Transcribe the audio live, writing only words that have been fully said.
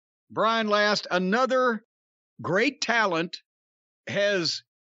Brian Last, another great talent has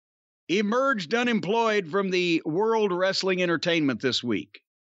emerged unemployed from the World Wrestling Entertainment this week.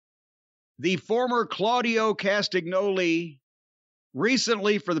 The former Claudio Castagnoli,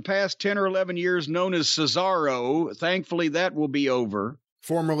 recently for the past 10 or 11 years known as Cesaro, thankfully that will be over.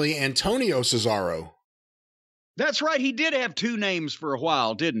 Formerly Antonio Cesaro. That's right, he did have two names for a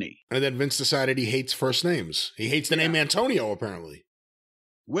while, didn't he? And then Vince decided he hates first names. He hates the name Antonio, apparently.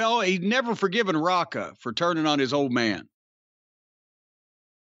 Well, he'd never forgiven Rocca for turning on his old man.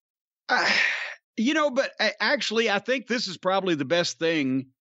 But actually, I think this is probably the best thing.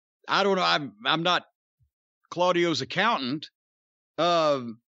 I don't know. I'm not Claudio's accountant, but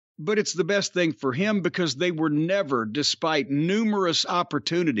it's the best thing for him because they were never, despite numerous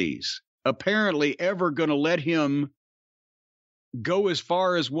opportunities, apparently ever going to let him go as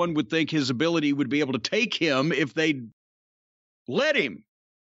far as one would think his ability would be able to take him if they'd let him.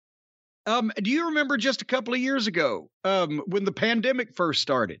 Do you remember just a couple of years ago when the pandemic first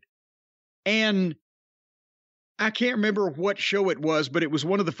started? And I can't remember what show it was, but it was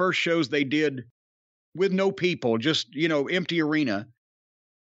one of the first shows they did with no people, just, empty arena.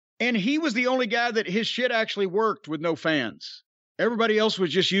 And he was the only guy that his shit actually worked with no fans. Everybody else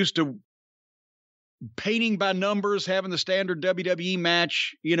was just used to painting by numbers, having the standard WWE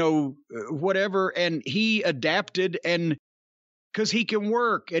match, whatever. And he adapted, and because he can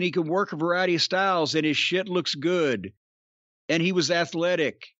work a variety of styles, and his shit looks good. And he was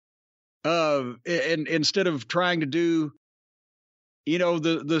athletic. And instead of trying to do,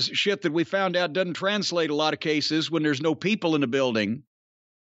 the shit that we found out doesn't translate a lot of cases when there's no people in the building,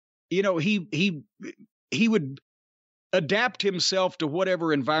 he would adapt himself to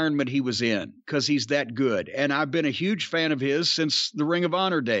whatever environment he was in because he's that good. And I've been a huge fan of his since the Ring of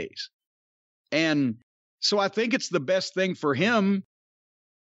Honor days. And so I think it's the best thing for him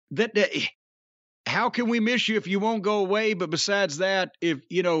that how can we miss you if you won't go away? But besides that, if,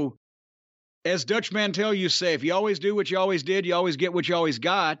 as Dutch Mantel used to say, if you always do what you always did, you always get what you always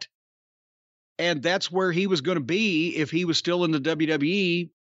got. And that's where he was going to be if he was still in the WWE.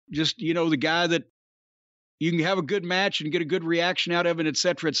 Just, the guy that you can have a good match and get a good reaction out of it, et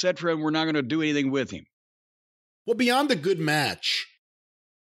cetera, and we're not going to do anything with him. Well, beyond the good match,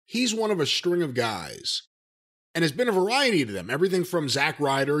 he's one of a string of guys. And there's been a variety to them. Everything from Zack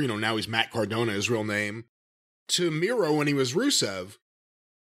Ryder, now he's Matt Cardona, his real name, to Miro when he was Rusev,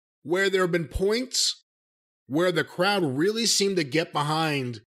 where there have been points where the crowd really seemed to get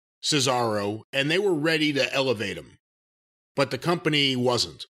behind Cesaro and they were ready to elevate him. But the company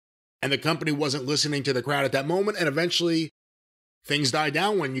wasn't. And the company wasn't listening to the crowd at that moment. And eventually things die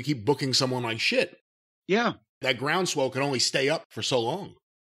down when you keep booking someone like shit. Yeah. That groundswell can only stay up for so long.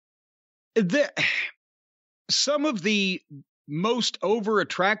 Some of the most over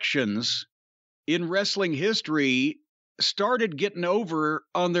attractions in wrestling history started getting over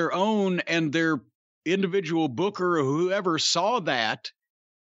on their own, and their individual booker or whoever saw that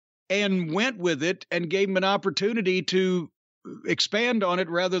and went with it and gave him an opportunity to expand on it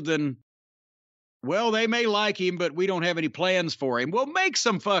rather than, well, they may like him, but we don't have any plans for him. Well, make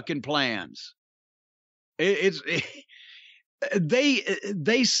some fucking plans. They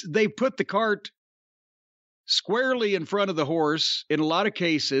put the cart squarely in front of the horse in a lot of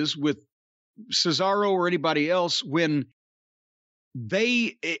cases with Cesaro or anybody else when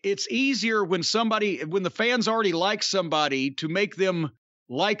it's easier when the fans already like somebody to make them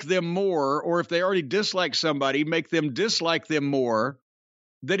like them more, or if they already dislike somebody, make them dislike them more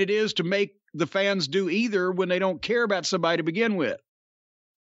than it is to make the fans do either when they don't care about somebody to begin with.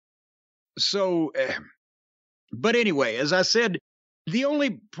 So, but anyway, as I said, the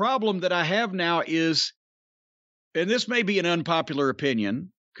only problem that I have now is, and this may be an unpopular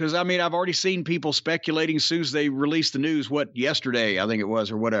opinion, because, I've already seen people speculating as soon as they released the news, yesterday, I think it was,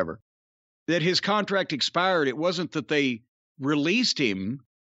 or whatever, that his contract expired. It wasn't that they released him.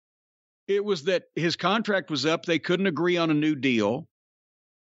 It was that his contract was up. They couldn't agree on a new deal.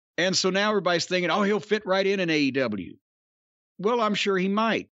 And so now everybody's thinking, oh, he'll fit right in AEW. Well, I'm sure he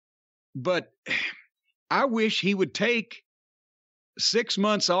might. But I wish he would take 6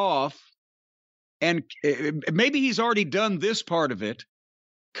 months off, and maybe he's already done this part of it,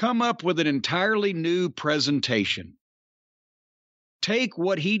 come up with an entirely new presentation. Take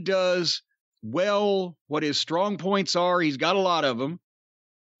what he does well, what his strong points are. He's got a lot of them.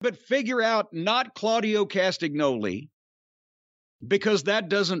 But figure out not Claudio Castagnoli, because that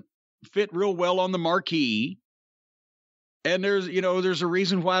doesn't fit real well on the marquee. And there's a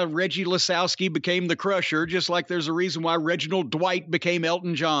reason why Reggie Lasowski became the Crusher, just like there's a reason why Reginald Dwight became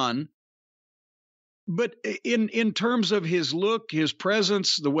Elton John. But in terms of his look, his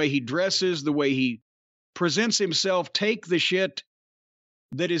presence, the way he dresses, the way he presents himself, take the shit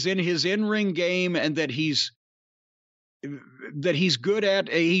that is in his in-ring game and that he's good at.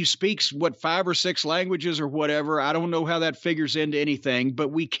 He speaks, 5 or 6 languages or whatever. I don't know how that figures into anything, but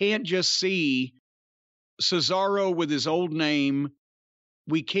we can't just see Cesaro with his old name.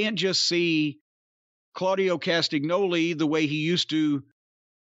 We can't just see Claudio Castagnoli the way he used to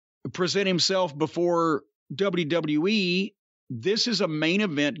present himself before WWE. This is a main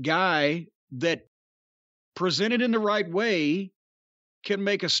event guy that, presented in the right way, can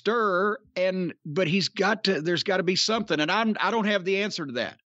make a stir, but there's got to be something. And I don't have the answer to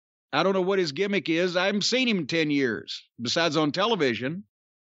that. I don't know what his gimmick is. I haven't seen him in 10 years, besides on television.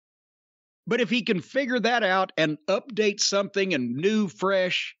 But if he can figure that out and update something and new,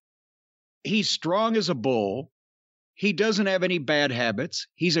 fresh, he's strong as a bull. He doesn't have any bad habits.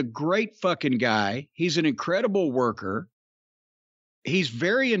 He's a great fucking guy. He's an incredible worker. He's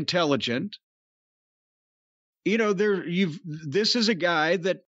very intelligent. This is a guy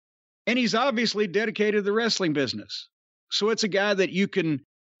that, and he's obviously dedicated to the wrestling business. So it's a guy that you can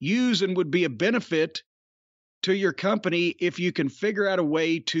use and would be a benefit to your company if you can figure out a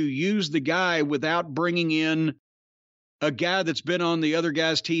way to use the guy without bringing in a guy that's been on the other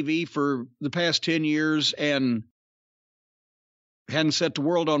guy's TV for the past 10 years and hadn't set the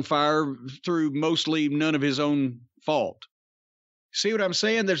world on fire through mostly none of his own fault. See what I'm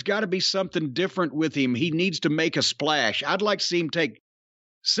saying? There's got to be something different with him. He needs to make a splash. I'd like to see him take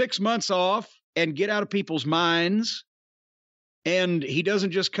 6 months off and get out of people's minds. And he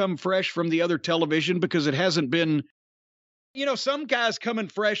doesn't just come fresh from the other television, because it hasn't been, some guys coming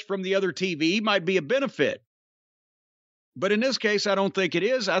fresh from the other TV might be a benefit. But in this case, I don't think it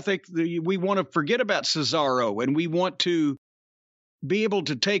is. I think we want to forget about Cesaro, and we want to be able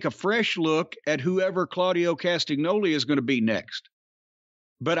to take a fresh look at whoever Claudio Castagnoli is going to be next.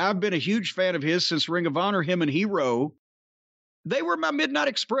 But I've been a huge fan of his since Ring of Honor. Him and Hero, they were my Midnight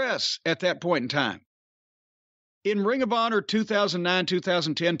Express at that point in time. In Ring of Honor 2009,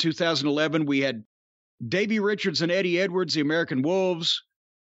 2010, 2011, we had Davey Richards and Eddie Edwards, the American Wolves,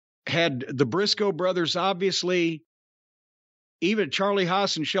 had the Briscoe brothers, obviously. Even Charlie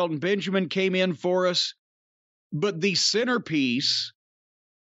Haas and Shelton Benjamin came in for us. But the centerpiece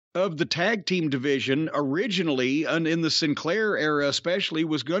of the tag team division originally, and in the Sinclair era especially,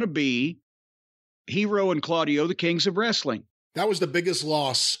 was going to be Hero and Claudio, the Kings of Wrestling. That was the biggest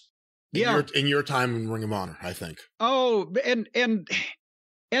loss in your time in Ring of Honor, I think. Oh, and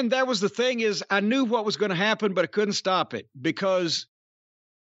that was the thing, is I knew what was going to happen, but I couldn't stop it, because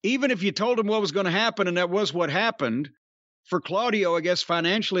even if you told him what was going to happen and that was what happened, for Claudio, I guess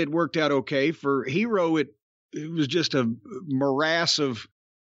financially it worked out okay. For Hero, it was just a morass of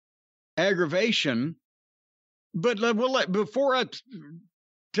aggravation. But before I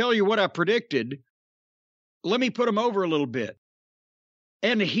tell you what I predicted, let me put him over a little bit.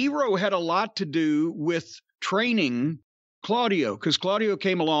 And Hero had a lot to do with training Claudio, because Claudio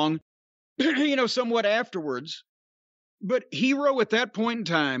came along, somewhat afterwards. But Hero at that point in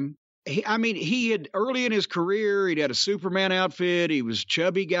time, he had, early in his career, he'd had a Superman outfit. He was a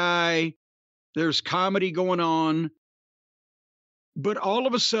chubby guy. There's comedy going on. But all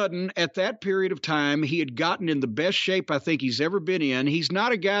of a sudden, at that period of time, he had gotten in the best shape I think he's ever been in. He's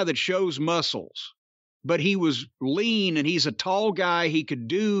not a guy that shows muscles, but he was lean, and he's a tall guy. He could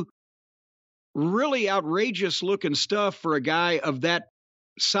do really outrageous looking stuff for a guy of that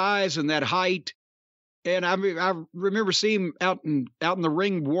size and that height. And I remember seeing him out in the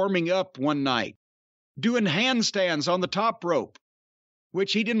ring warming up one night, doing handstands on the top rope,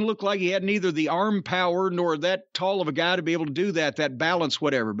 which he didn't look like he had neither the arm power nor that tall of a guy to be able to do that balance,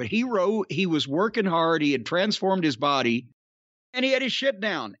 whatever. But Hero, he was working hard. He had transformed his body, and he had his shit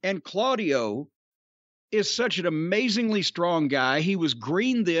down. And Claudio is such an amazingly strong guy. He was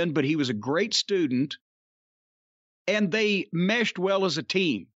green then, but he was a great student, and they meshed well as a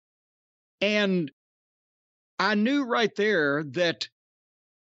team. And I knew right there that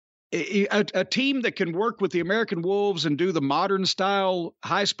a team that can work with the American Wolves and do the modern style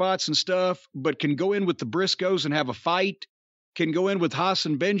high spots and stuff, but can go in with the Briscoes and have a fight, can go in with Haas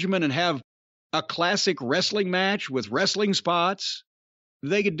and Benjamin and have a classic wrestling match with wrestling spots.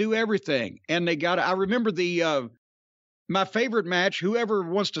 They could do everything. And I remember my favorite match, whoever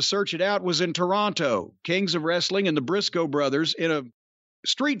wants to search it out, was in Toronto, Kings of Wrestling and the Briscoe brothers in a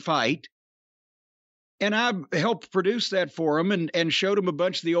street fight. And I helped produce that for them and showed them a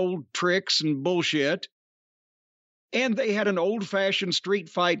bunch of the old tricks and bullshit. And they had an old-fashioned street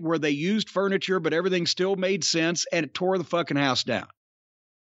fight where they used furniture, but everything still made sense, and it tore the fucking house down.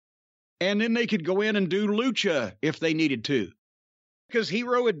 And then they could go in and do lucha if they needed to. Because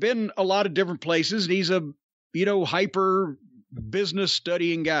Hero had been a lot of different places, and he's a, hyper business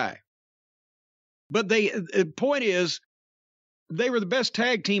studying guy. But the point is, they were the best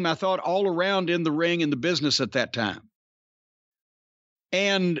tag team, I thought, all around in the ring and the business at that time.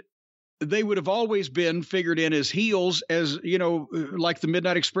 And they would have always been figured in as heels, as, like the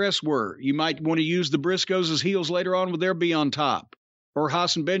Midnight Express were. You might want to use the Briscoes as heels later on, would there be on top? Or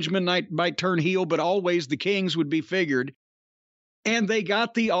Haas and Benjamin might turn heel, but always the Kings would be figured. And they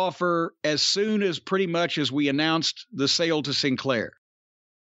got the offer as soon as pretty much as we announced the sale to Sinclair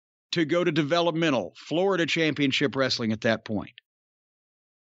to go to developmental, Florida Championship Wrestling at that point.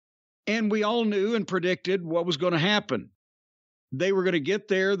 And we all knew and predicted what was going to happen. They were going to get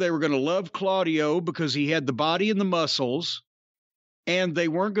there. They were going to love Claudio because he had the body and the muscles. And they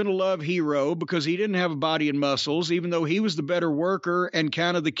weren't going to love Hero because he didn't have a body and muscles, even though he was the better worker and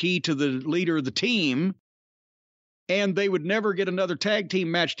kind of the key to the leader of the team. And they would never get another tag team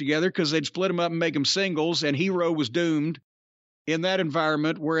match together because they'd split them up and make them singles, and Hero was doomed in that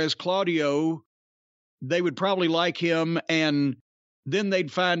environment, whereas Claudio, they would probably like him, and then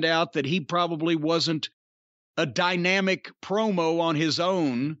they'd find out that he probably wasn't a dynamic promo on his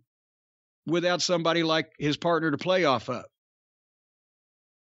own without somebody like his partner to play off of.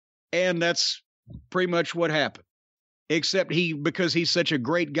 And that's pretty much what happened. Except because he's such a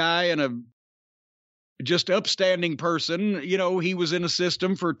great guy and a just upstanding person, he was in a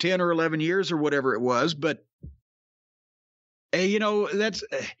system for 10 or 11 years or whatever it was. But,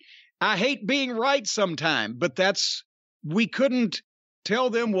 I hate being right sometime, but we couldn't tell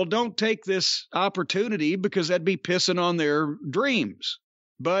them, well, don't take this opportunity because that'd be pissing on their dreams.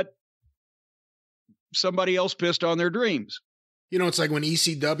 But somebody else pissed on their dreams. It's like when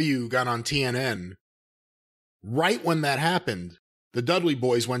ECW got on TNN. Right when that happened, the Dudley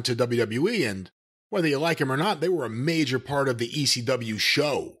Boys went to WWE, and whether you like them or not, they were a major part of the ECW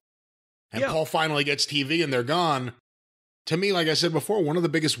show. And Paul finally gets TV and they're gone. To me, like I said before, one of the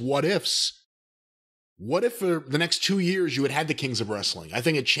biggest what ifs. What if for the next 2 years you had the Kings of Wrestling? I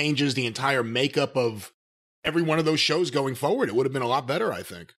think it changes the entire makeup of every one of those shows going forward. It would have been a lot better, I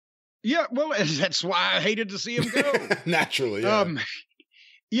think. Yeah, well, that's why I hated to see him go. Naturally,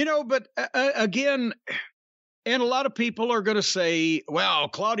 yeah. But again, and a lot of people are going to say, well,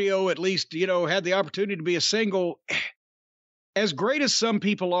 Claudio at least, had the opportunity to be a single. As great as some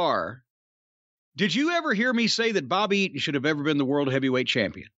people are, did you ever hear me say that Bobby Eaton should have ever been the world heavyweight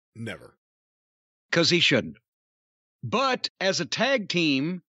champion? Never. Because he shouldn't. But as a tag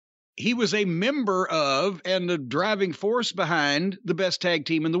team, he was a member of and the driving force behind the best tag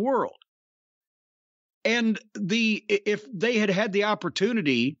team in the world. And if they had had the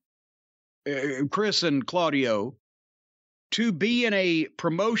opportunity, Chris and Claudio, to be in a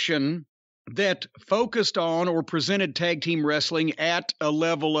promotion that focused on or presented tag team wrestling at a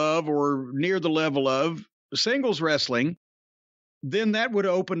level of or near the level of singles wrestling, then that would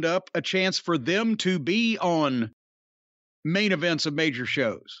have opened up a chance for them to be on main events of major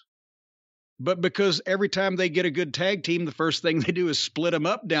shows. But because every time they get a good tag team, the first thing they do is split them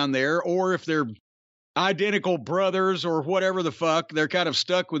up down there, or if they're identical brothers or whatever the fuck, they're kind of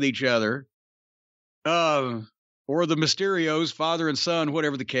stuck with each other. Or the Mysterios, father and son,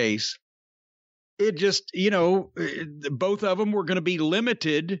 whatever the case. It just, both of them were going to be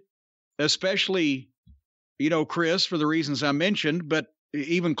limited, especially, Chris, for the reasons I mentioned, but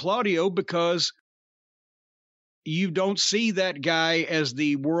even Claudio, because you don't see that guy as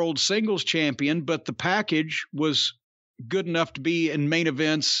the world singles champion, but the package was good enough to be in main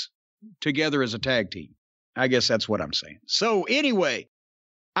events together as a tag team. I guess that's what I'm saying. So anyway,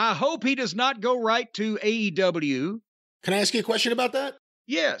 I hope he does not go right to AEW. Can I ask you a question about that?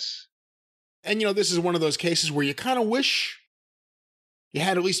 Yes. And, this is one of those cases where you kind of wish you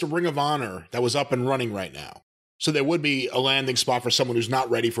had at least a Ring of Honor that was up and running right now. So there would be a landing spot for someone who's not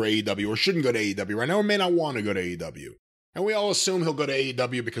ready for AEW or shouldn't go to AEW right now or may not want to go to AEW. And we all assume he'll go to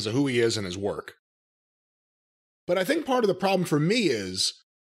AEW because of who he is and his work. But I think part of the problem for me is,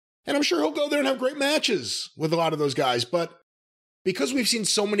 and I'm sure he'll go there and have great matches with a lot of those guys, but because we've seen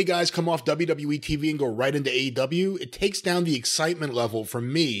so many guys come off WWE TV and go right into AEW, it takes down the excitement level for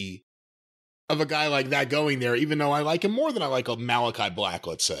me of a guy like that going there, even though I like him more than I like a Malachi Black,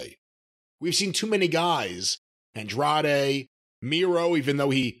 let's say. We've seen too many guys, Andrade, Miro, even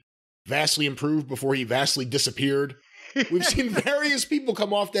though he vastly improved before he vastly disappeared. We've seen various people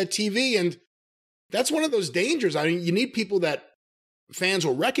come off that TV, and that's one of those dangers. I mean, you need people that fans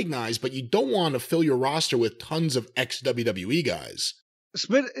will recognize, but you don't want to fill your roster with tons of ex-WWE guys.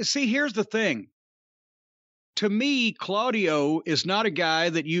 But see, here's the thing. To me, Claudio is not a guy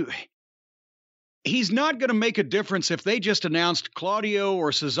that he's not going to make a difference if they just announced Claudio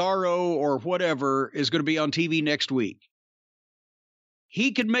or Cesaro or whatever is going to be on TV next week.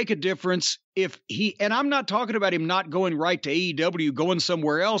 He could make a difference if he, and I'm not talking about him not going right to AEW, going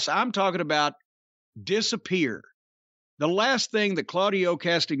somewhere else. I'm talking about disappear. The last thing that Claudio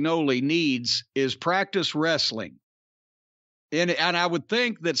Castagnoli needs is practice wrestling. And I would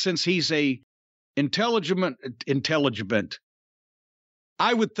think that since he's I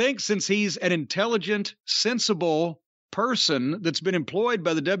would think since he's an intelligent, sensible person that's been employed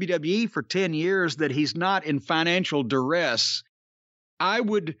by the WWE for 10 years, that he's not in financial duress. I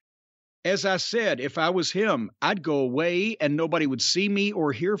would, as I said, if I was him, I'd go away and nobody would see me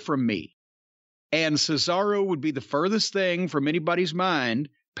or hear from me. And Cesaro would be the furthest thing from anybody's mind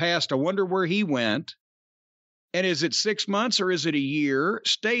past, I wonder where he went. And is it 6 months or is it a year?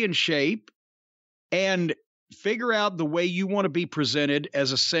 Stay in shape and figure out the way you want to be presented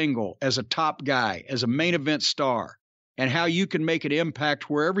as a single, as a top guy, as a main event star, and how you can make an impact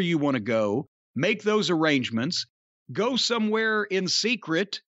wherever you want to go. Make those arrangements. Go somewhere in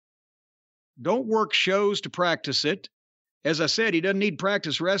secret. Don't work shows to practice it. As I said, he doesn't need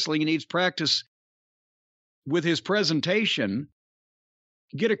practice wrestling. He needs practice with his presentation.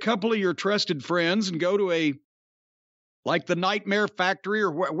 Get a couple of your trusted friends and go to like the Nightmare Factory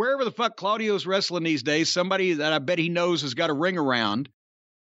or wherever the fuck Claudio's wrestling these days, somebody that I bet he knows has got a ring around,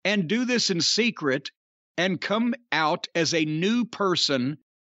 and do this in secret and come out as a new person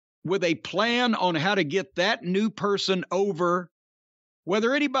with a plan on how to get that new person over,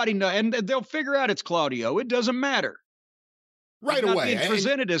 whether anybody knows, and they'll figure out it's Claudio. It doesn't matter. Right away. Being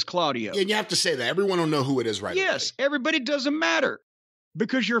presented as Claudio. And you have to say that. Everyone will know who it is right away. Yes, everybody, doesn't matter.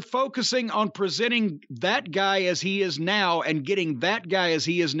 Because you're focusing on presenting that guy as he is now and getting that guy as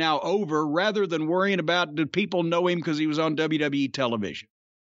he is now over, rather than worrying about, did people know him because he was on WWE television?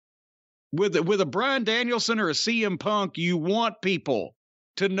 With a Bryan Danielson or a CM Punk, you want people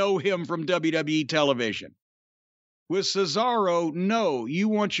to know him from WWE television. With Cesaro, no, you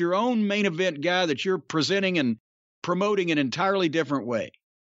want your own main event guy that you're presenting and promoting an entirely different way.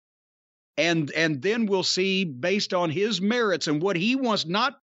 And then we'll see, based on his merits and what he wants,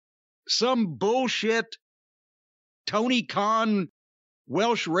 not some bullshit Tony Khan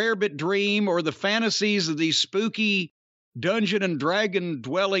Welsh rarebit dream or the fantasies of these spooky Dungeon and Dragon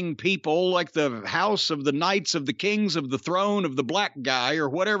dwelling people like the House of the Knights of the Kings of the Throne of the Black Guy or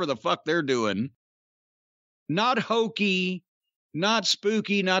whatever the fuck they're doing. Not hokey, not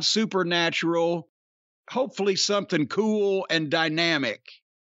spooky, not supernatural. Hopefully something cool and dynamic,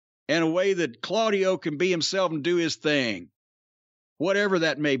 in a way that Claudio can be himself and do his thing, whatever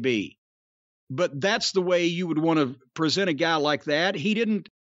that may be. But that's the way you would want to present a guy like that. He didn't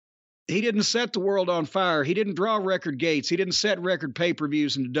set the world on fire. He didn't draw record gates. He didn't set record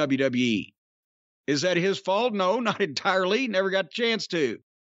pay-per-views in the WWE. Is that his fault? No, not entirely. Never got a chance to.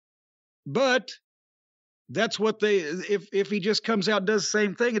 But that's what if he just comes out and does the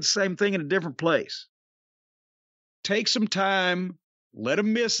same thing, it's the same thing in a different place. Take some time. Let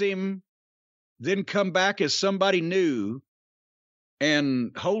him miss him, then come back as somebody new,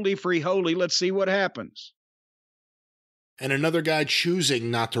 and holy free holy, let's see what happens. And another guy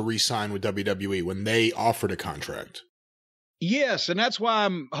choosing not to re-sign with WWE when they offered a contract. Yes, and that's why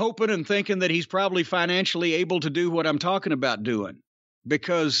I'm hoping and thinking that he's probably financially able to do what I'm talking about doing.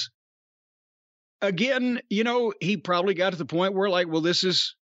 Because, again, he probably got to the point where, like, well, this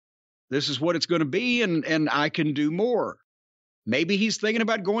is what it's going to be, and I can do more. Maybe he's thinking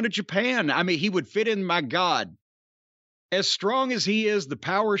about going to Japan. I mean, he would fit in, my God. As strong as he is, the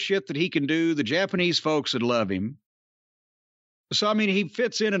power shit that he can do, the Japanese folks would love him. So, I mean, he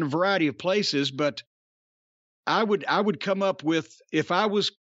fits in a variety of places, but I would come up with, if I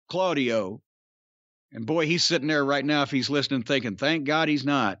was Claudio, and boy, he's sitting there right now if he's listening thinking, thank God he's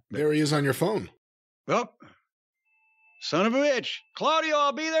not. But, there he is on your phone. Oh, son of a bitch. Claudio,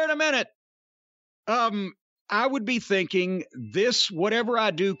 I'll be there in a minute. I would be thinking whatever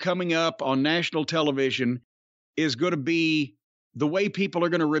I do coming up on national television is going to be the way people are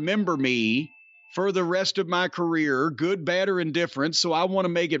going to remember me for the rest of my career, good, bad, or indifferent. So I want to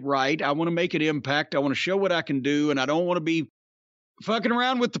make it right. I want to make an impact. I want to show what I can do. And I don't want to be fucking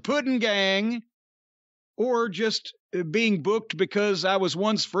around with the pudding gang or just being booked because I was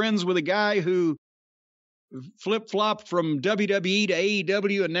once friends with a guy who flip-flopped from WWE to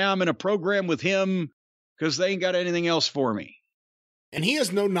AEW, and now I'm in a program with him because they ain't got anything else for me. And he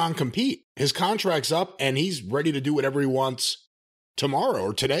has no non-compete. His contract's up, and he's ready to do whatever he wants tomorrow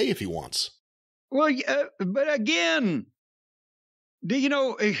or today if he wants. Well, but again,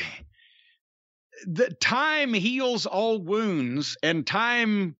 the time heals all wounds, and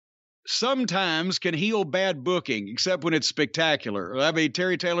time sometimes can heal bad booking, except when it's spectacular. I mean,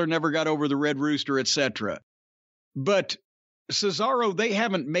 Terry Taylor never got over the Red Rooster, etc. But Cesaro, they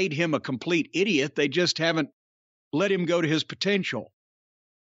haven't made him a complete idiot. They just haven't let him go to his potential.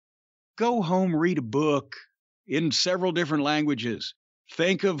 Go home, read a book in several different languages.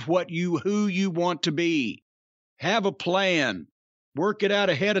 Think of who you want to be. Have a plan. Work it out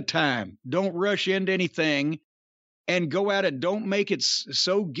ahead of time. Don't rush into anything and go at it. Don't make it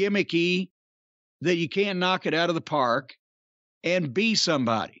so gimmicky that you can't knock it out of the park, and be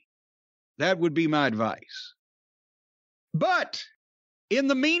somebody. That would be my advice. But in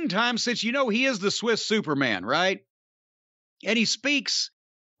the meantime, since you know he is the Swiss Superman, right? And he speaks,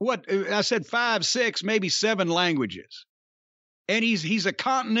 I said 5, 6, maybe 7 languages. And he's a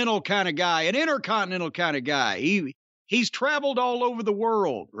continental kind of guy, an intercontinental kind of guy. He's traveled all over the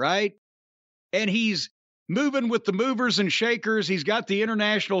world, right? And he's moving with the movers and shakers. He's got the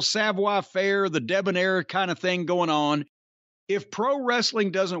international savoir-faire, the debonair kind of thing going on. If pro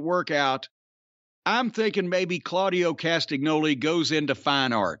wrestling doesn't work out, I'm thinking maybe Claudio Castagnoli goes into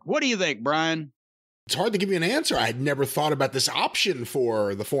fine art. What do you think, Brian? It's hard to give you an answer. I had never thought about this option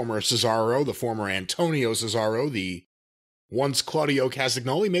for the former Cesaro, the former Antonio Cesaro, the once Claudio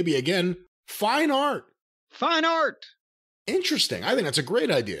Castagnoli. Maybe again, fine art. Fine art. Interesting. I think that's a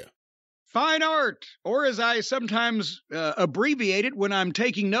great idea. Fine art, or as I sometimes abbreviate it when I'm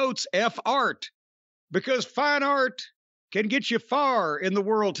taking notes, F-art, because fine art can get you far in the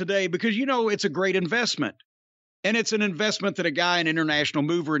world today because, you know, it's a great investment. And it's an investment that a guy, an international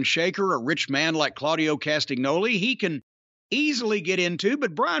mover and shaker, a rich man like Claudio Castagnoli, he can easily get into.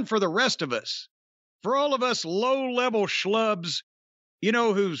 But Brian, for the rest of us, for all of us low-level schlubs, you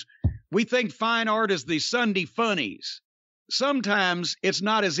know, we think fine art is the Sunday funnies. Sometimes it's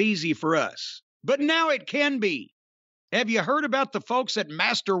not as easy for us, but now it can be. Have you heard about the folks at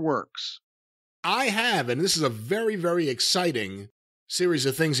Masterworks? I have, and this is a very, very exciting series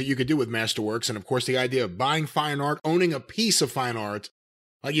of things that you could do with Masterworks. And of course, the idea of buying fine art, owning a piece of fine art.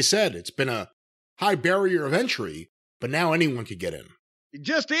 Like you said, it's been a high barrier of entry, but now anyone could get in.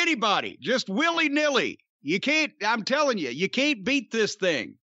 Just anybody, just willy-nilly. I'm telling you, you can't beat this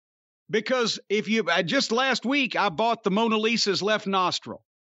thing. Because just last week, I bought the Mona Lisa's left nostril.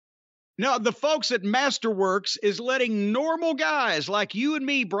 Now, the folks at Masterworks is letting normal guys like you and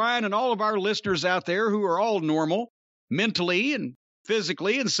me, Brian, and all of our listeners out there who are all normal, mentally and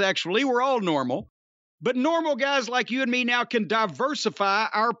physically and sexually, we're all normal. But normal guys like you and me now can diversify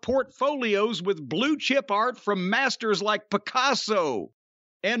our portfolios with blue chip art from masters like Picasso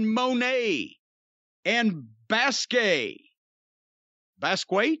and Monet and Basquiat.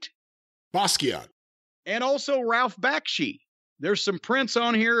 Basquiat. And also Ralph Bakshi. There's some prints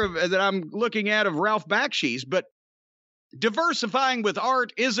on here that I'm looking at of Ralph Bakshi's, but diversifying with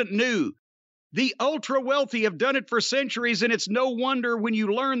art isn't new. The ultra wealthy have done it for centuries, and it's no wonder when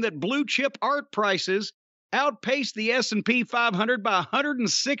you learn that blue chip art prices outpaced the S&P 500 by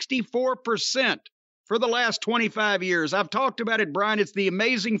 164% for the last 25 years. I've talked about it, Brian. It's the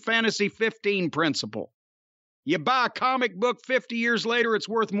amazing Fantasy 15 principle. You buy a comic book 50 years later, it's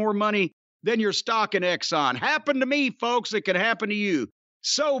worth more money than your stock in Exxon. Happened to me, folks. It could happen to you.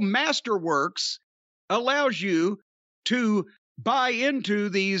 So Masterworks allows you to buy into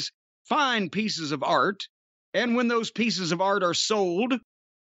these fine pieces of art. And when those pieces of art are sold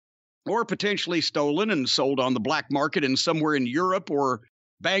or potentially stolen and sold on the black market in somewhere in Europe or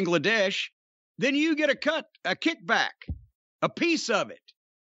Bangladesh, then you get a cut, a kickback, a piece of it.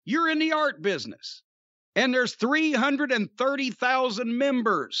 You're in the art business. And there's 330,000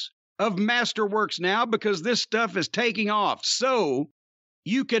 members of Masterworks now because this stuff is taking off. So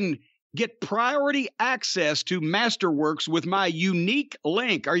you can get priority access to Masterworks with my unique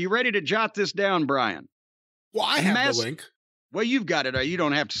link. Are you ready to jot this down, Brian? Well, I have the link. Well, you've got it. You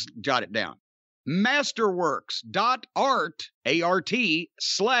don't have to jot it down. Masterworks.art, ART/Jim.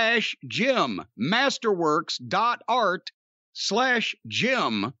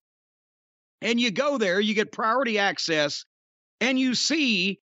 Masterworks.art/Jim. And you go there, you get priority access, and you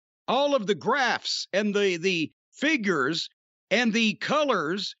see all of the graphs and the figures and the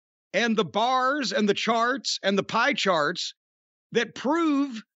colors and the bars and the charts and the pie charts that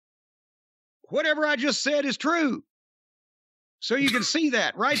prove whatever I just said is true. So you can see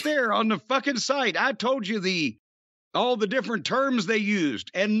that right there on the fucking site. I told you all the different terms they used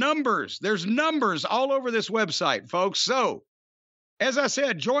and numbers. There's numbers all over this website, folks. So, as I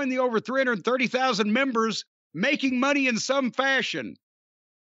said, join the over 330,000 members making money in some fashion.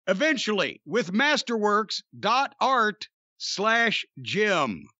 Eventually, with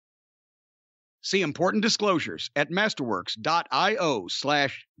Masterworks.art/Jim. See important disclosures at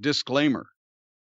masterworks.io/disclaimer.